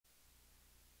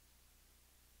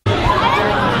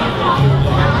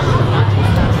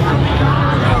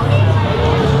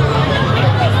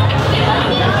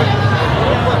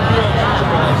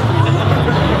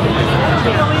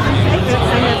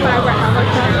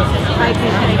No,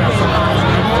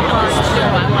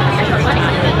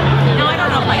 I don't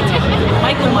know if I did.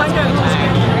 Michael wants to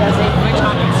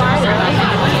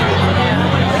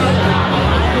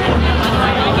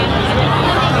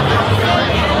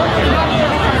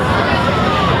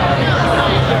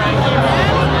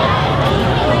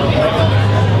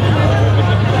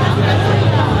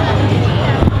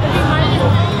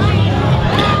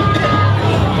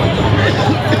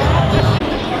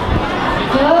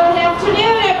Good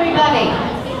afternoon, everybody.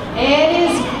 It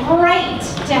is great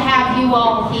to have you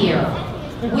all here.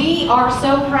 We are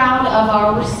so proud of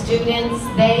our students.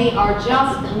 They are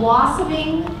just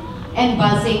blossoming and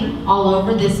buzzing all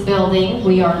over this building.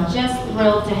 We are just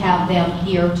thrilled to have them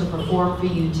here to perform for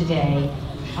you today.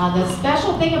 The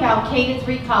special thing about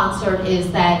K-3 concert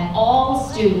is that all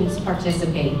students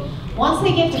participate. Once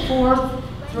they get to 4th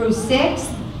through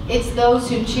 6th, it's those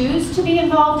who choose to be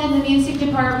involved in the music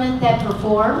department that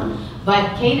perform,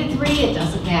 but K-3, it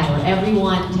doesn't matter.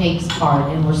 Everyone takes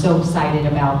part, and we're so excited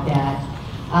about that.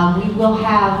 We will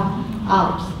have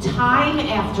time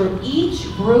after each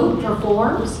group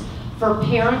performs for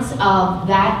parents of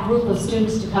that group of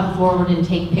students to come forward and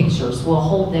take pictures. We'll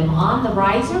hold them on the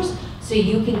risers so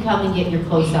you can come and get your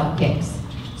close-up pics.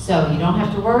 So you don't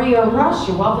have to worry or rush.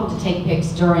 You're welcome to take pics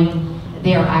during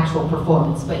their actual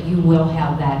performance, but you will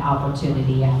have that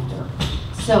opportunity after.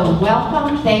 So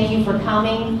welcome, thank you for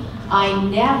coming. I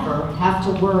never have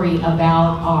to worry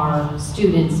about our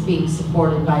students being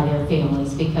supported by their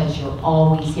families because you're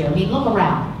always here. I mean, look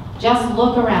around. Just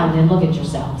look around and look at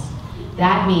yourselves.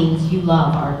 That means you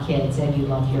love our kids and you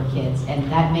love your kids, and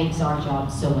that makes our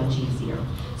job so much easier.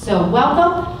 So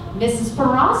welcome, Mrs.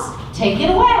 Perras, take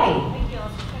it away.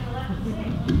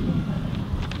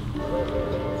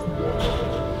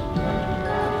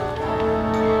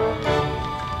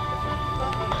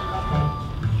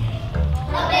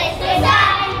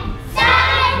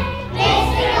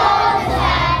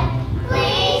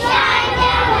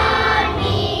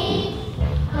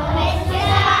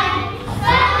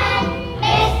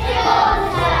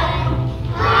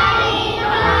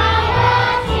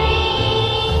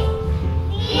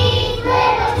 These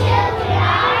little children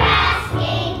are asking.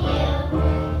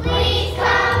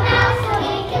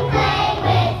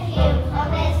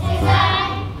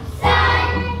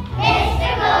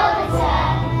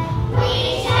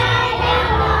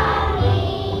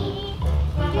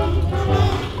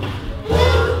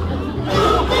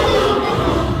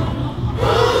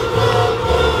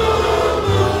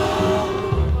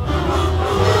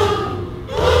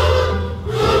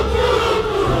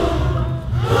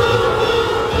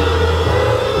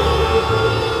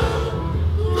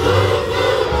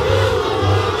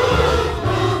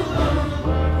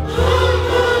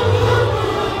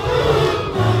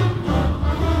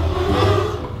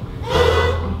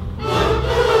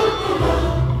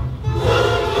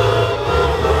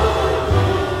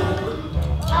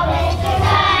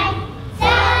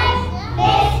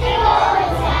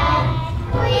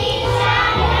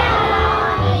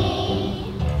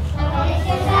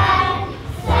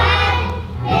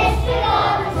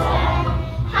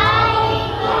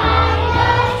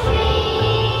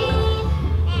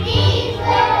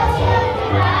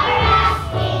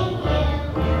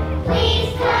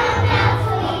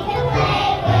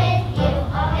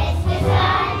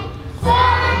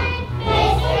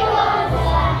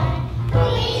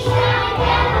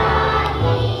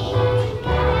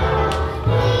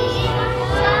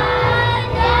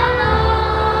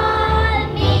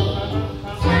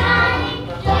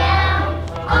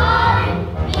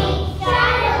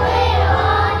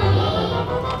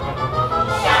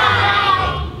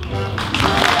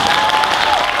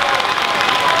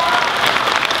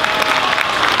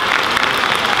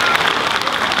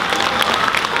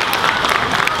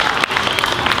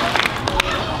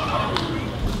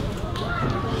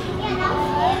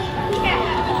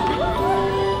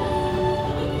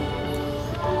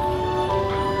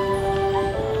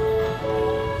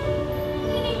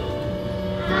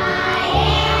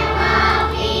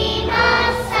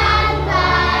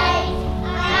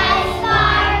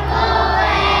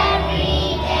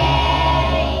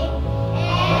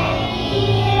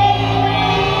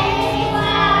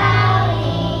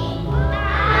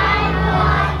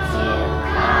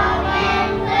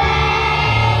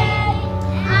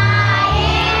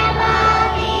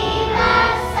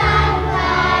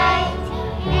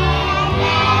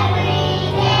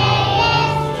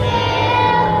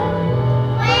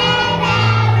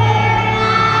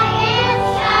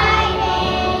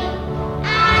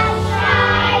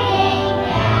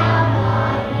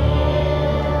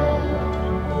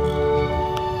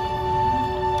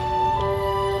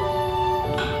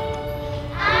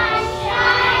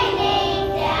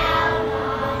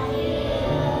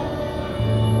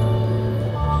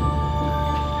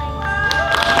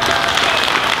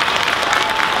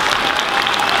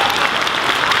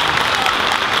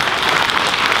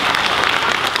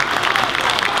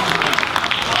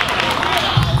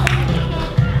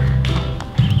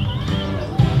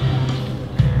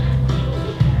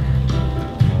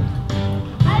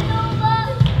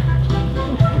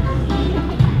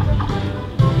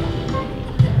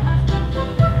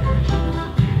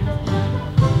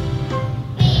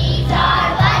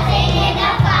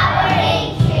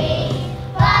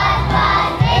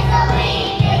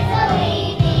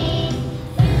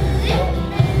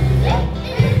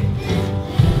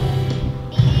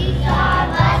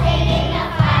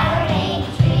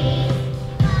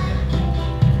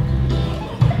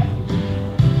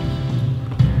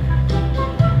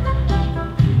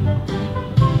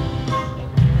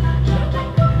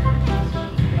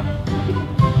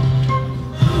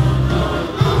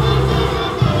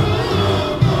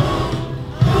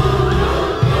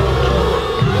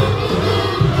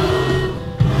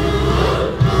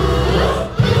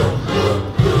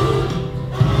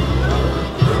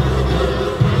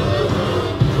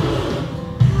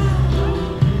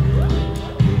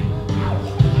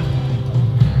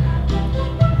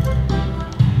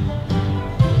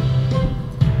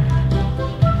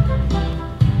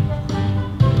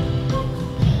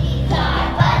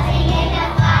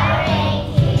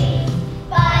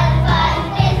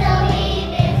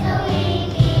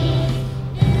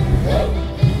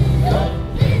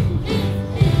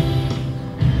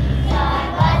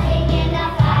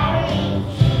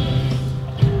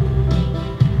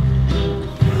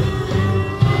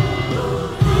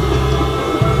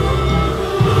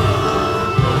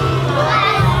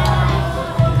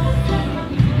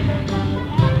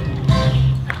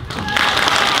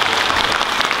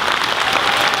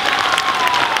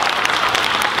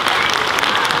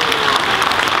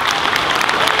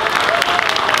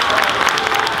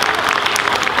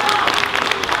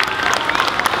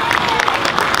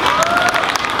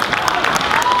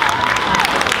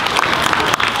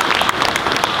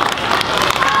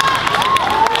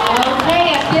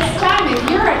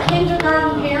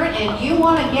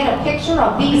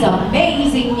 of these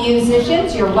amazing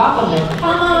musicians. You're welcome to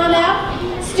come on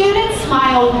up. Students,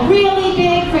 smile really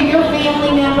big for your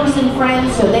family members and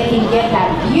friends so they can get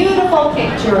that beautiful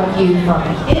picture of you from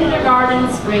a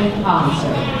kindergarten spring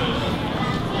concert.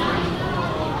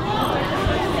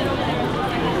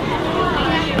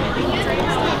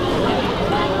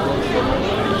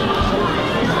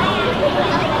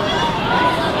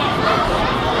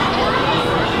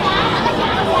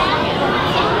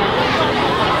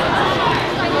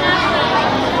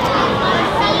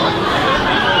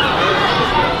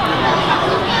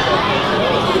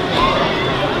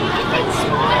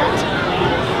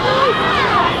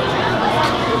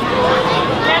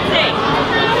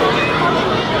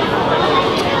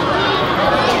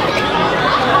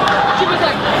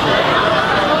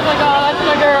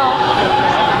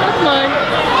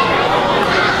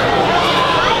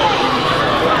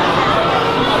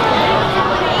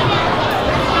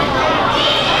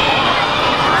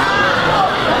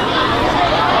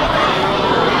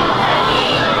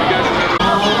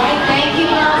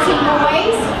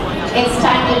 It's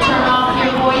time to turn off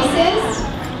your voices.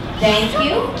 Thank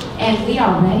you. And we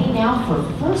are ready now for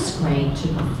first grade to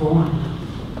perform.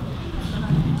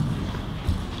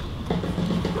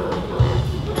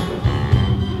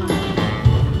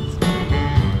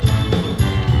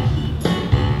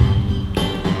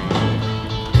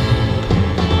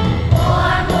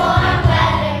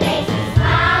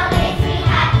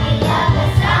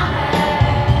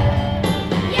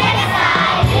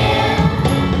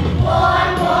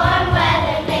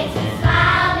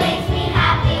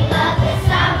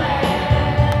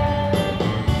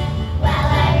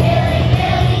 Really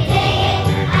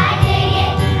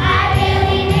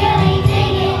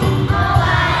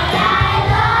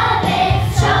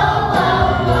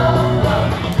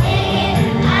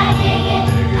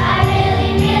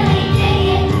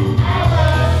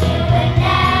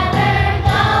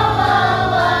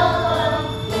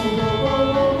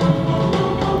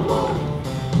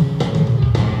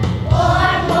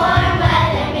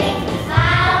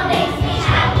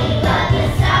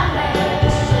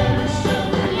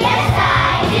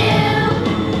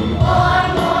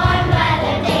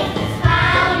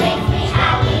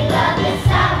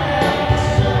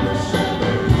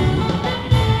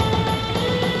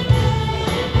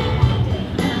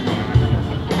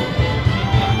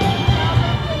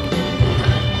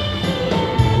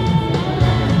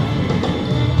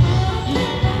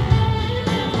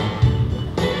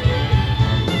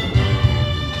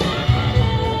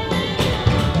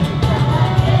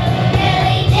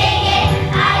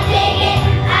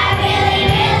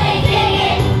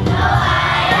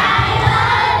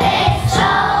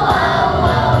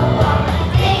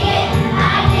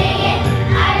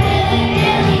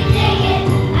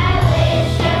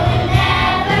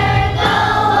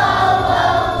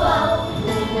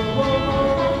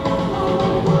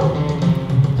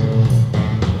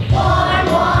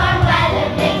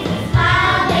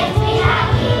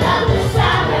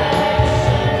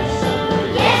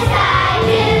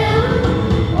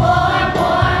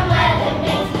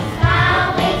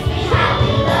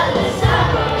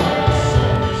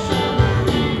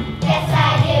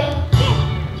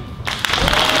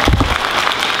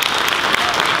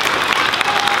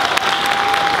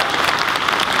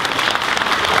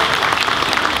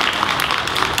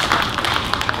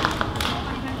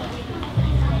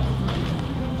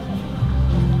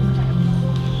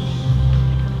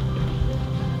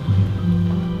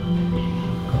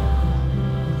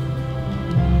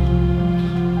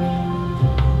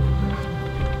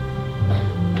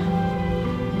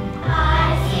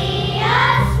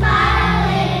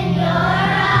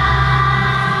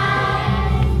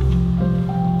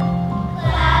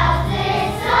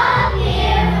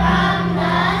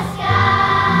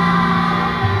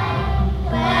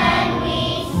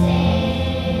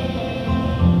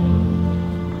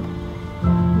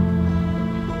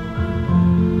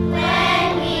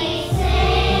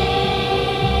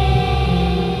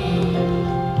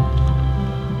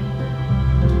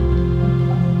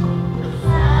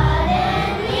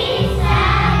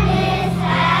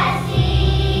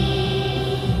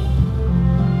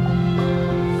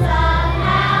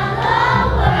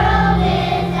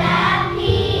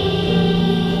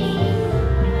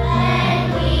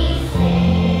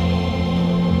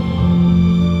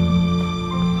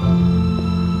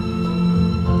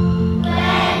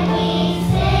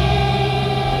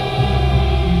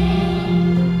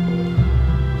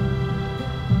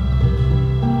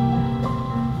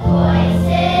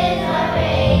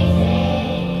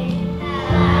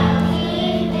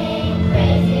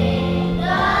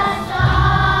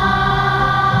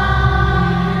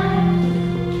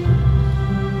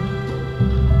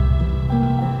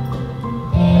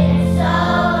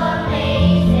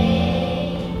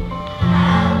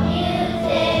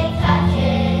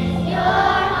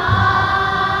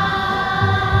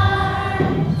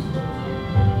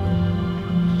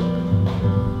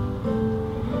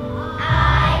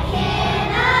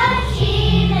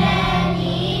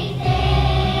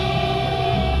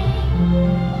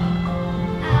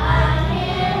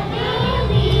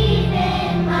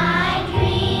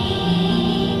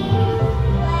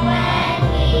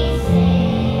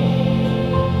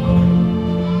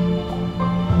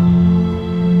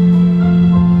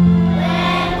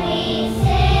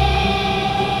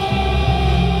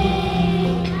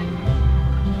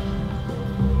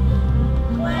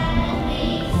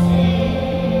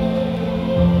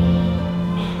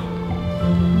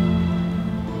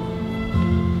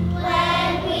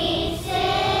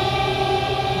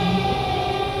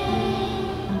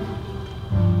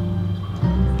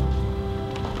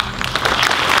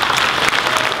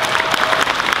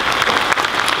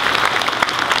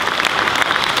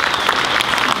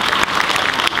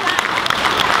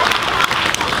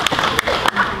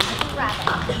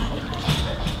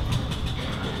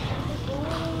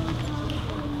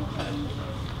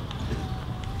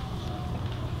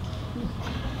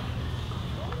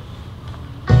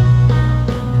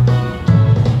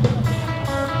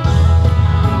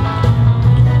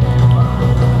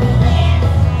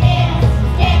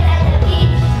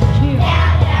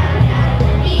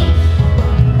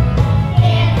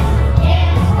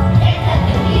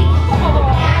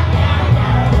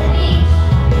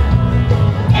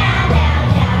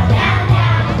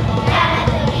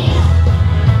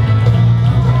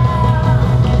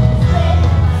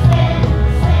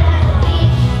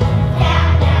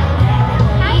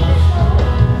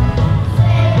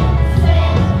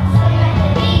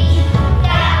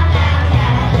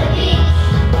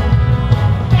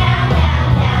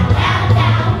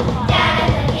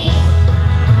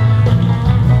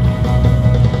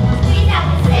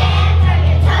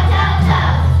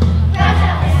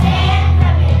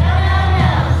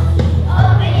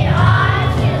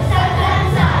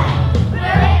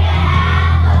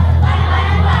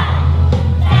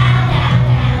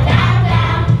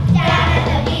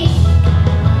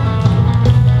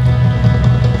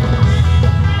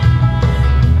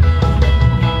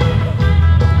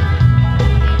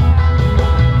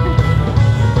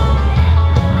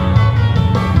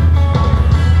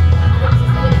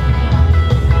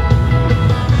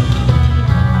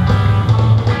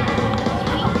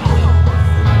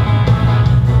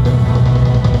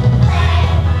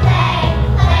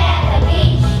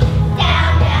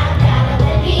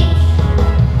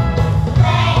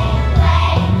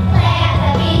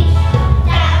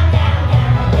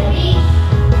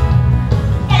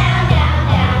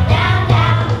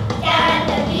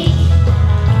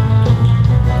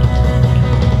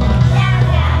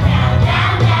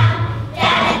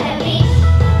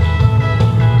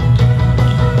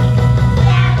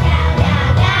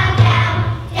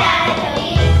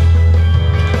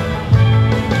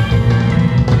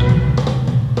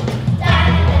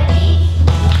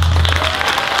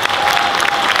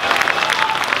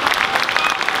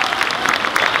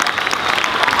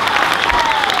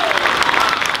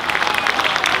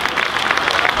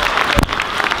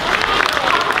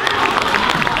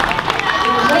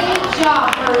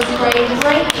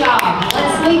Great job.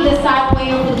 Let's leave this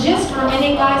sideway open just for a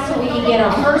minute, guys, so we can get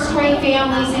our first grade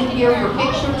families in here for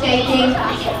picture taking.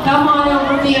 Come on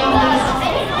over, families.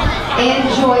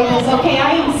 Enjoy this. Okay,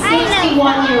 I am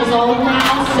 61 years old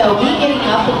now, so me getting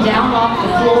up and down off the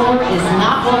floor is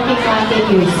not working like it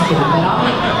used to, but I'm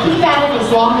going to keep at it as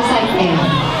long as I can.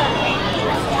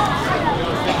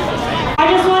 I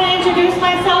just want to introduce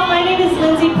myself. My name is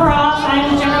Lindsay Parash. I'm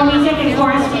the general music and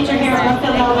chorus teacher here at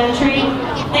Brookfield Elementary.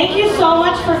 Thank you so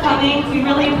much for coming. We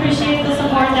really appreciate the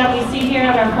support that we see here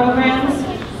at our programs.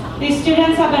 These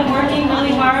students have been working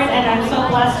really hard, and I'm so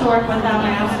blessed to work with them.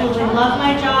 I absolutely love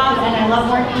my job, and I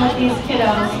love working with these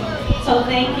kiddos. So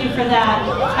thank you for that.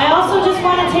 I also just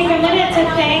want to take a minute to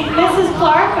thank Mrs.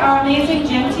 Clark, our amazing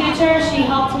gym teacher. She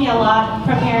helped me a lot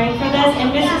preparing for this,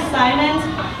 and Mrs. Simons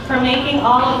for making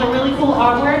all of the really cool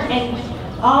artwork, and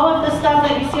all of the stuff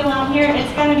that you see around here.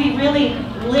 It's going to be really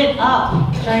lit up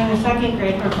during the second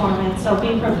grade performance, so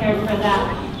be prepared for that.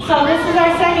 So this is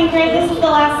our second grade. This is the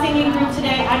last singing group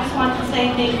today. I just want to say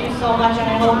thank you so much, and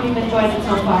I hope you've enjoyed it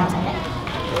so far.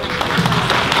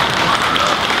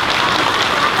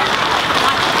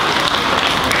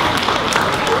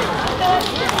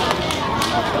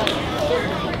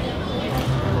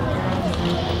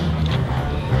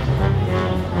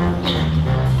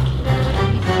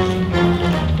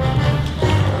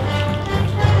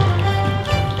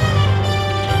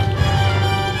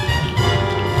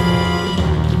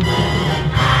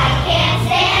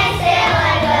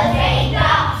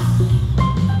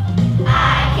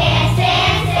 I can't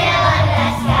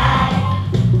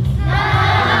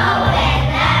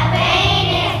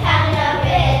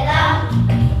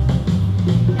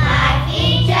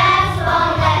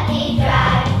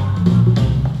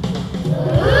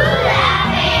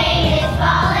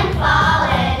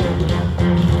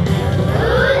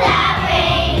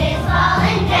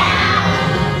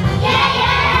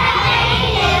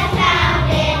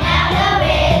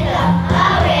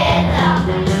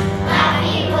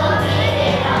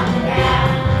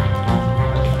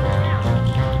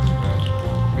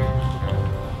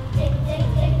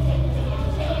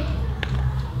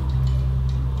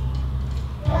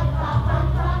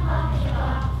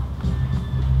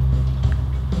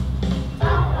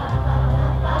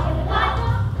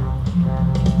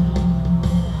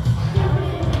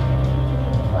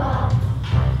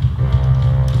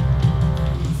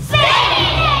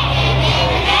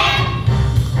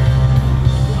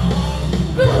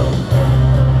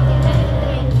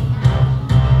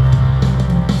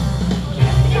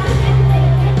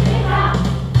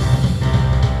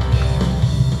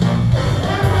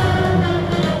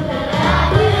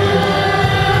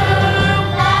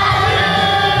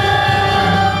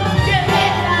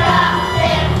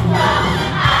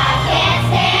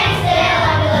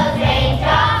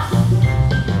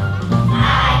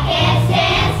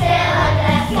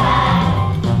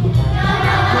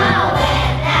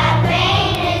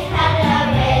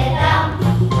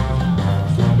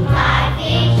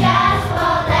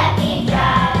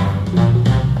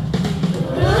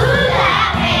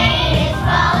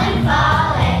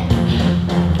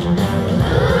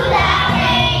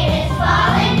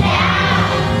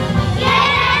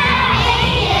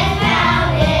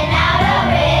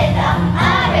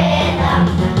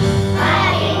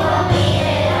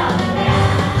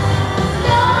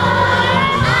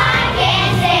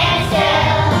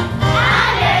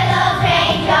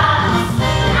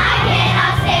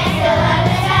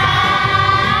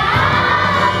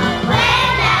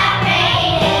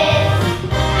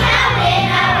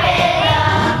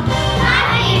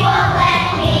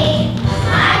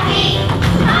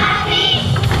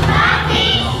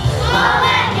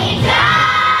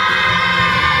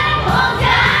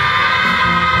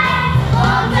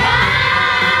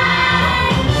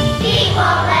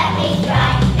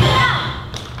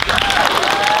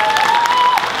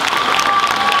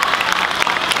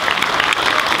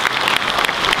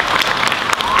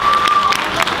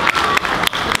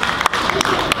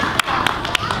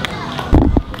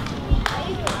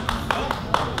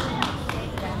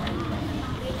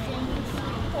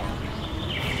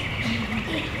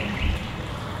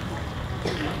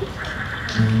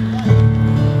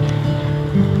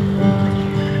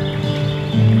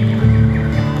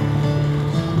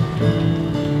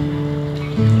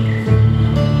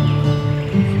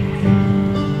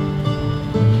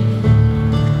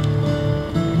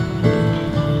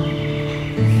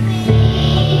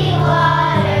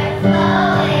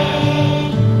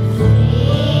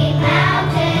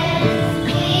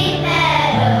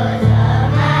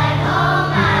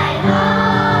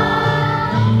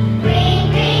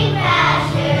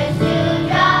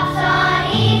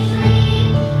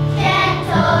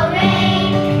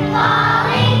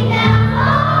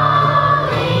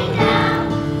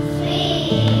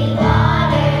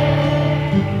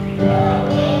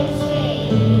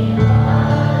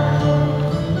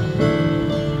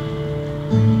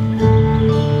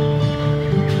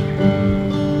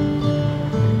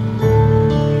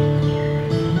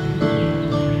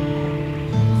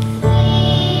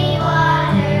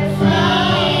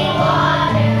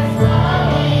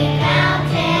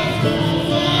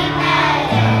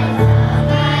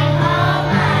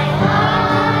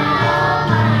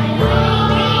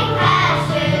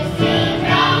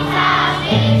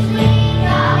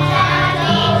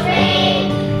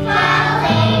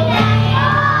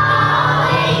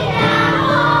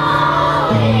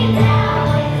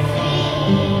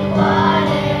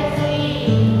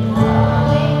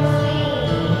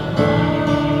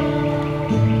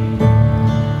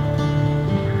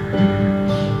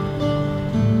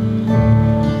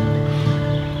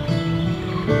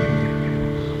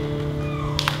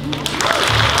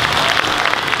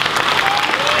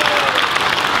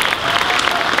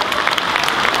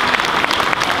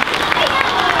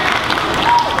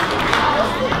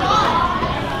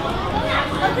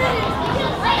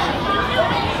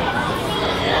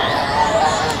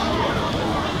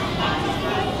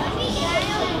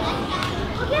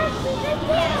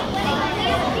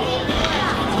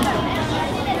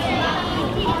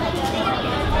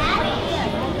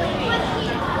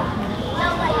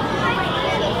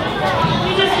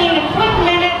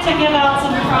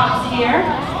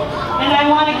And I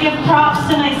want to give props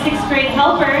to my 6th grade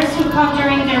helpers who come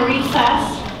during their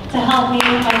recess to help me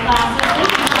with my classes.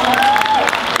 Thank you so much.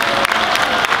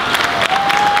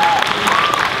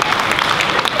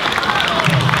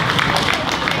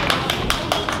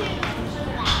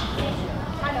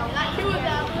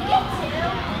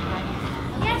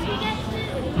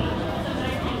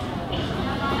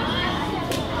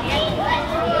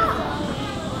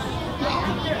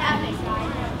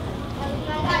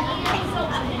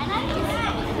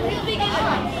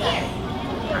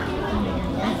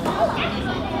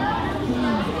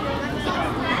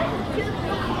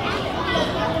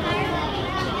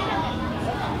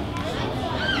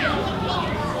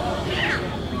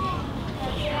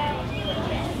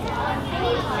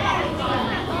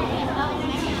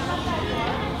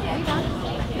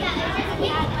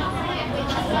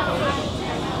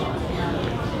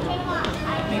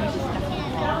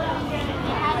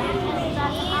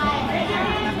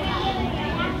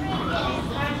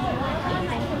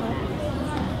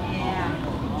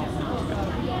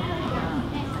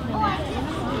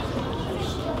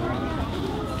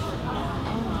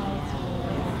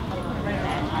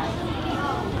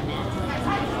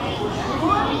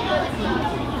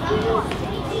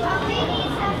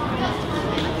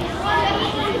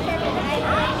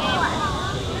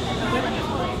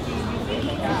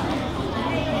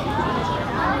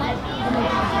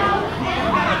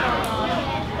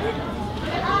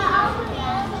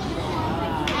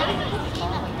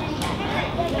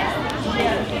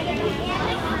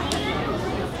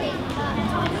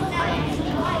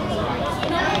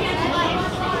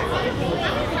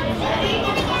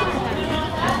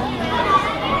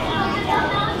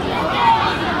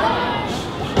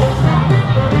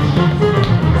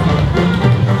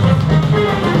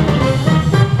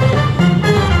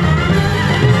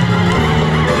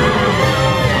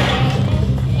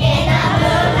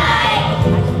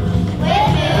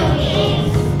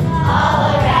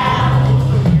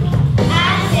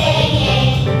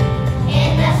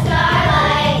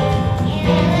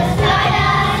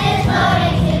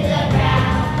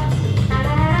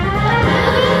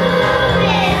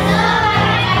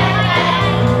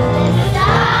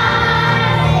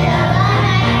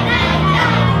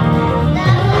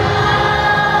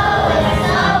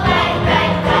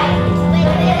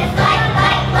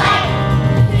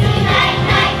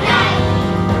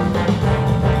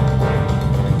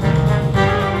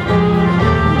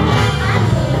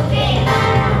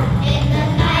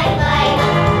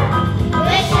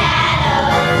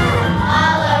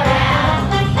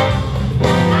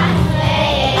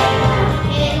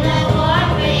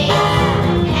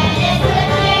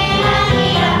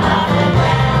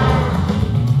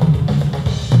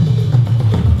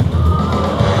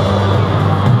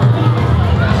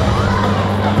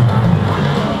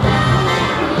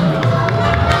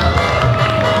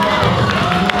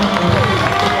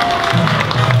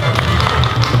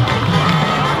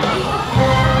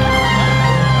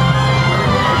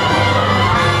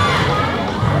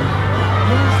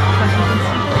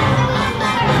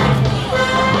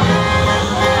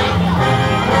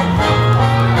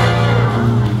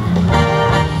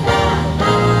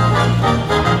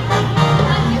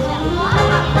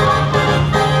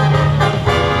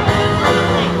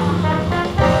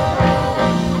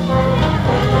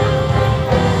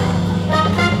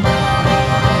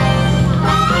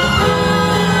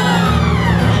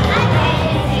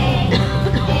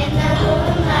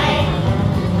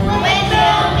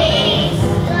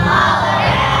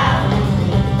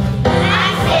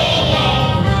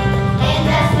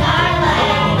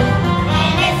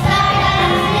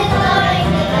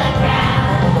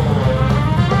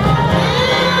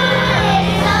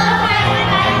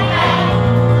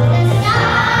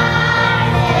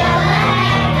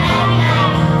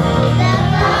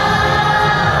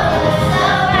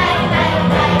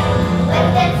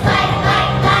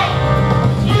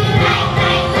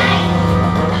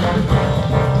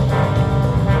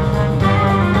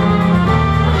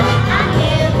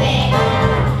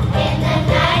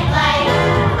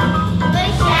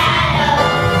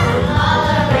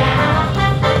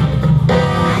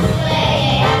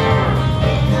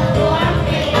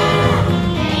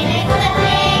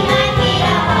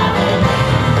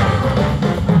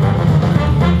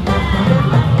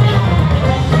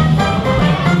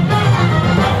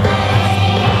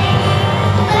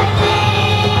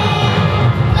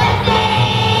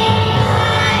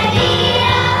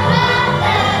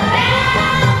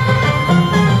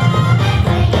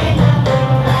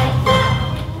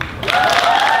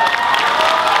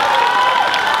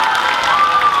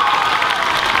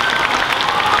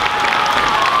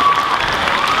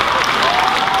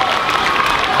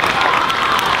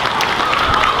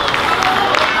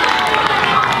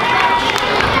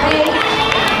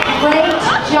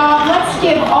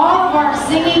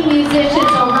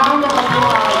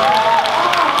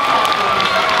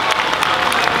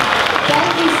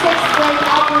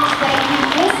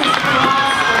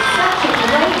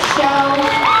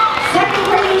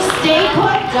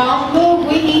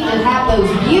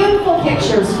 those beautiful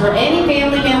pictures for any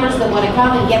family members that want to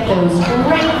come and get those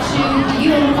great two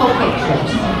beautiful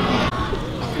pictures.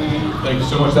 Thank you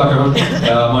so much, Dr. Hook.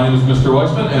 My name is Mr.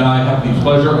 Weissman, and I have the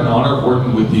pleasure and honor of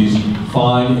working with these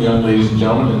fine young ladies and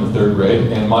gentlemen in the 3rd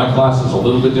grade. And my class is a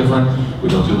little bit different. We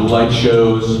don't do the light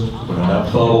shows. We don't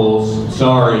have bubbles.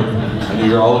 Sorry. I know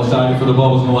you're all excited for the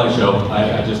bubbles and the light show.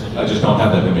 I just don't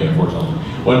have that in me, unfortunately.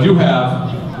 What I do have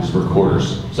is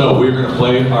recorders. So we're going to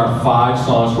play our 5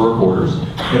 songs for recorders.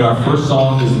 And our first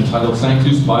song is entitled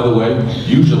Sanctus. By the way,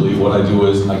 usually what I do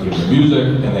is I give them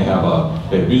music, and they have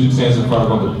music stands in front of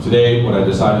them. But today, what I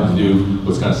decided to do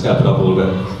was kind of step it up a little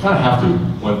bit. Kind of have to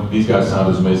when these guys sound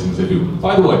as amazing as they do.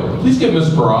 By the way, please give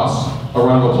Ms. Paras a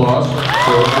round of applause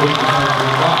for working on the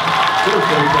rock.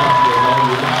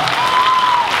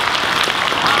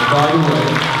 And by the way,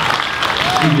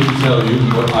 she didn't tell you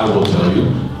what I will tell you,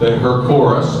 that her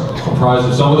chorus, comprised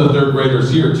of some of the 3rd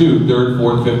graders here too, 3rd,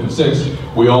 4th, 5th, and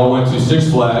 6th. We all went to Six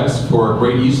Flags for a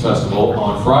Great East Festival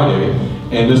on Friday,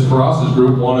 and Ms. Paras's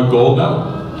group won a gold medal.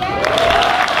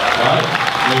 Right?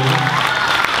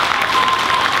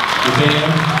 The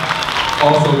band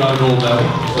also got a gold medal,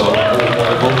 so I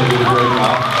hope they did a great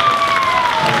job.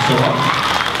 Thank you so much.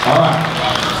 All right,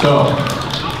 so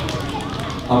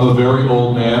I'm a very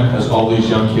old man, as all these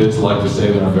young kids like to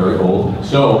say that I'm very old.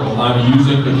 So I'm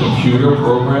using a computer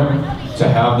program to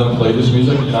have them play this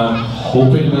music, and I'm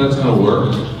hoping that it's going to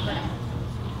work,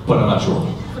 but I'm not sure.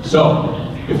 So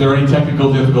if there are any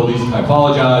technical difficulties, I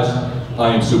apologize. I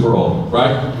am super old,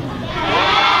 right?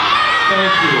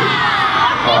 Thank you.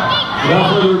 All right. Without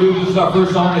further ado, this is our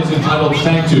first song. It's entitled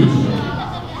Sanctus.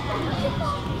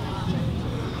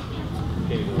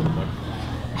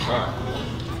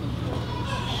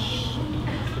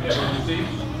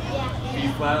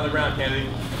 Feet flat on the ground, Kennedy.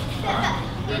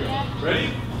 Here we go. Ready?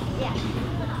 Yeah.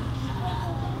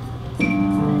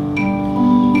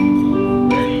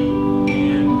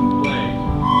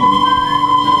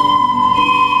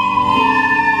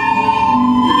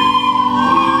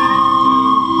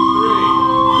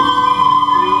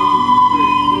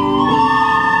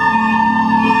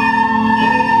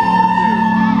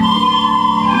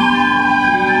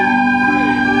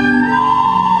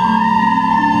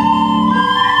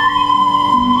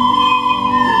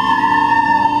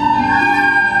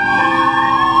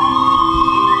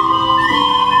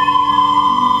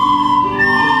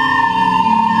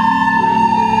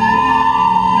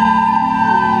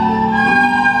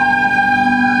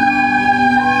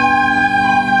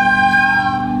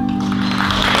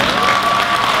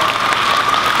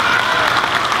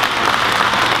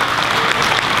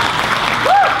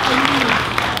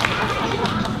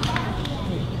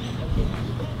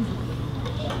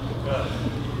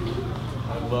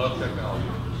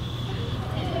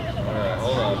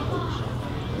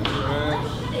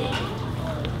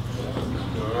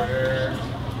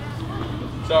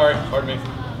 Sorry, pardon me.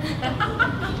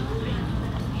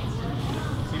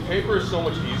 See, paper is so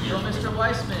much easier. So, Mr.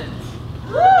 Weissman.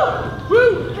 Woo!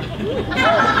 Woo!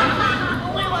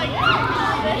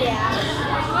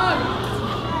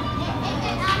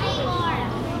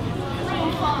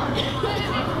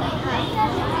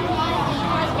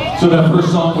 So that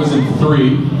first song was in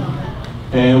 3,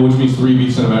 and which means 3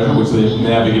 beats in a measure, which they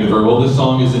navigated very well. This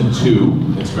song is in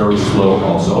 2. It's very slow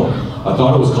also. I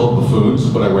thought it was called Buffoons,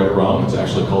 but I read it wrong. It's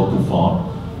actually called Buffon.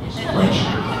 It's French.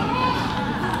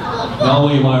 Not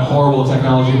only am I horrible at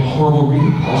technology, horrible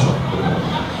reading also.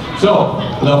 So,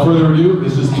 without further ado,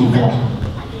 this is Buffon.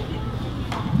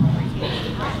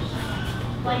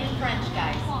 Play in French,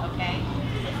 guys, okay?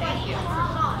 Thank you.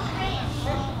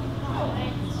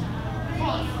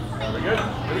 There we go.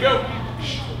 Here we go.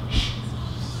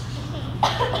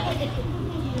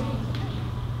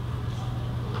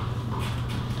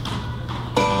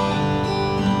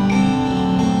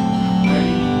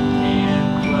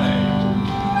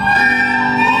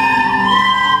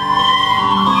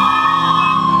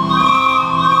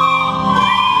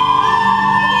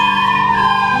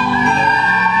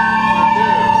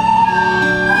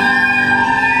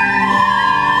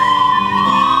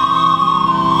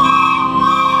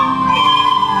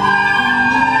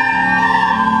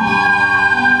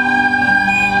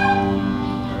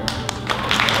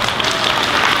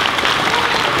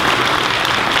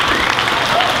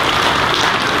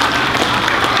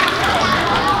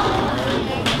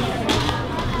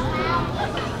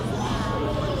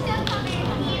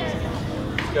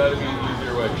 Gotta be an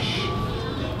easier way.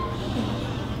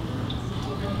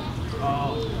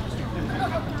 Oh.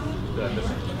 Did I miss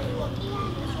it?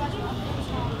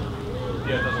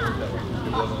 Yeah, it doesn't work that way.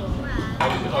 It doesn't.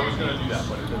 I was gonna do that,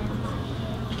 but it didn't.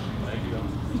 Thank you.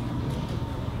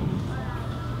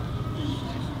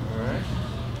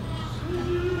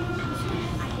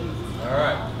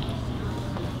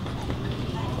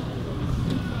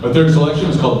 My third selection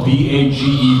is called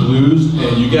B-A-G-E Blues,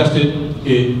 and you guessed it,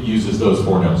 it uses those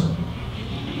 4 notes.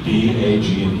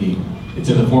 B-A-G and E. It's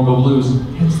in the form of blues,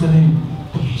 hence the name,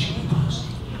 B-A-G-E Blues.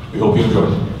 We hope you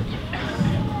enjoy it.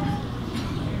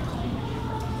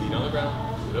 Feet on the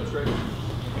ground, sit up straight.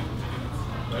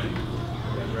 Ready?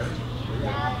 Guys ready? Here we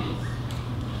go.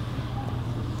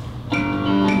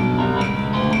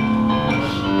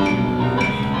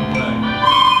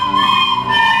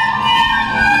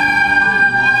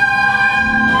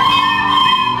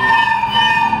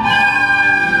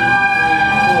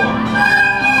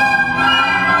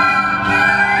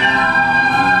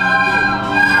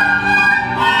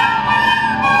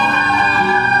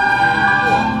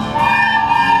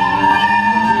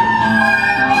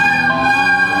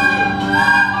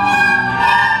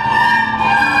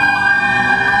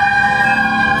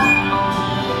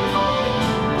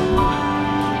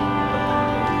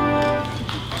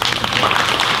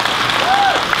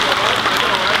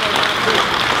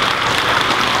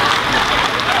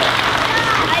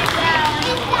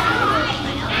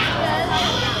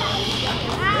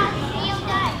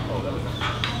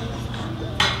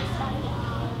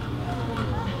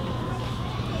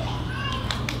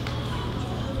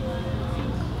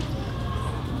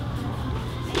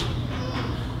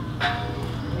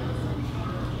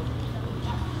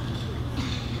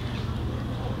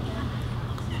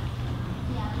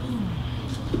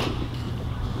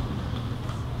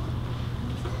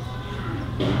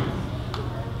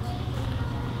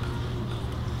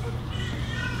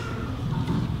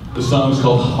 The song is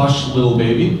called Hush Little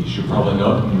Baby. You should probably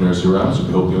know it in nursery rhymes, so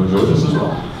we hope you enjoy this as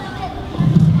well.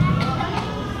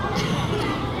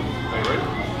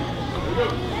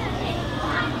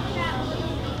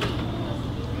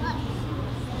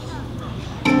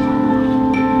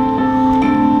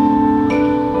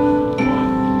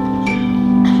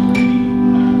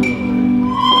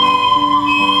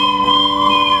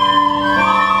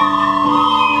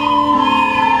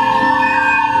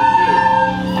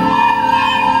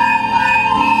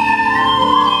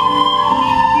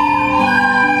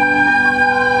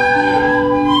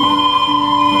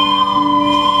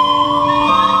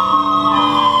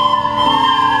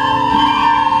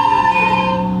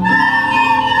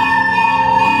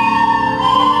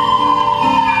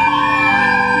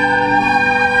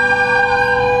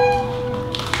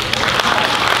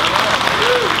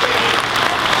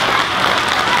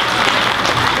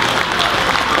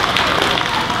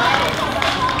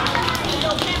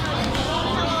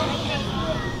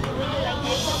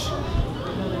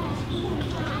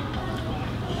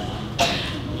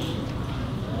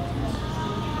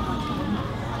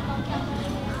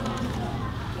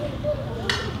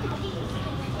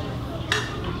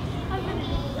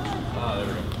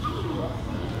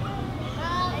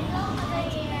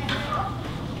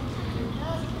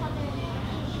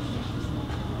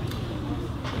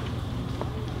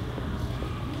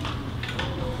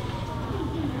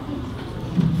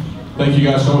 Thank you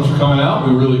guys so much for coming out.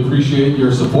 We really appreciate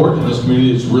your support in this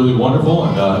community. It's really wonderful,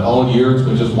 and all year it's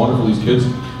been just wonderful. These kids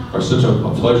are such a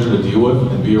pleasure to deal with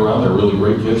and be around. They're really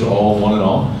great kids, all one and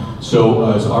all. So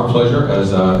it's our pleasure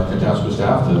as fantastic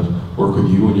staff to work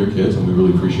with you and your kids, and we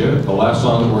really appreciate it. The last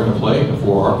song that we're going to play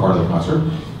before our part of the concert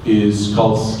is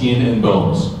called Skin and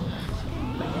Bones.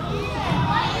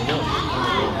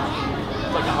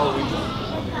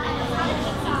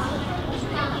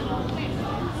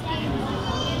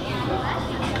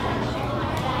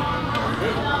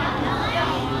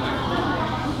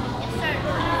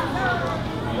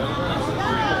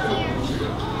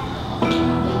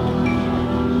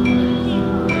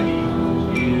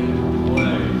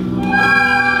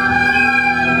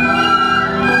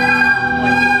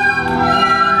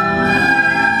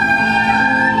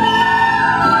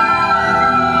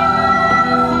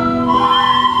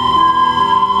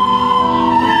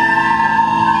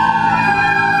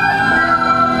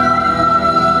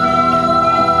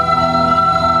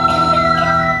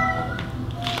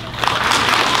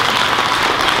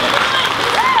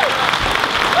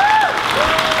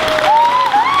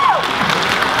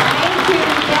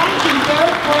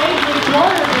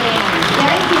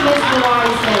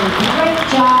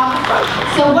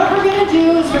 So what we're going to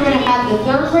do is we're going to have the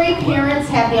third grade parents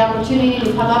have the opportunity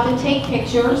to come up and take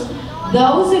pictures.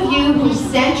 Those of you who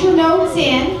sent your notes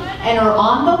in and are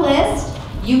on the list,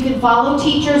 you can follow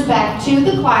teachers back to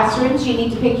the classrooms. You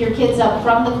need to pick your kids up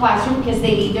from the classroom because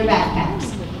they need their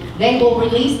backpacks. They will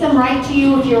release them right to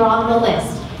you if you're on the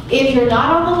list. If you're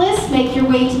not on the list, make your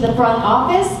way to the front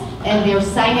office. and there's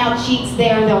sign-out sheets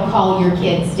there, they'll call your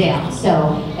kids down.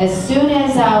 So as soon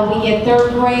as we get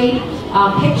third grade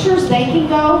pictures, they can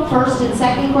go. First and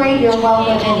second grade, you're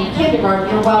welcome, and in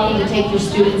kindergarten, you're welcome to take your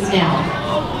students now.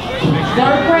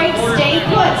 Third grade, stay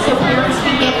put so parents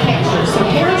can get pictures. So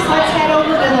parents, let's head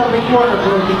over to the recorder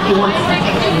group if you want some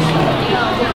pictures.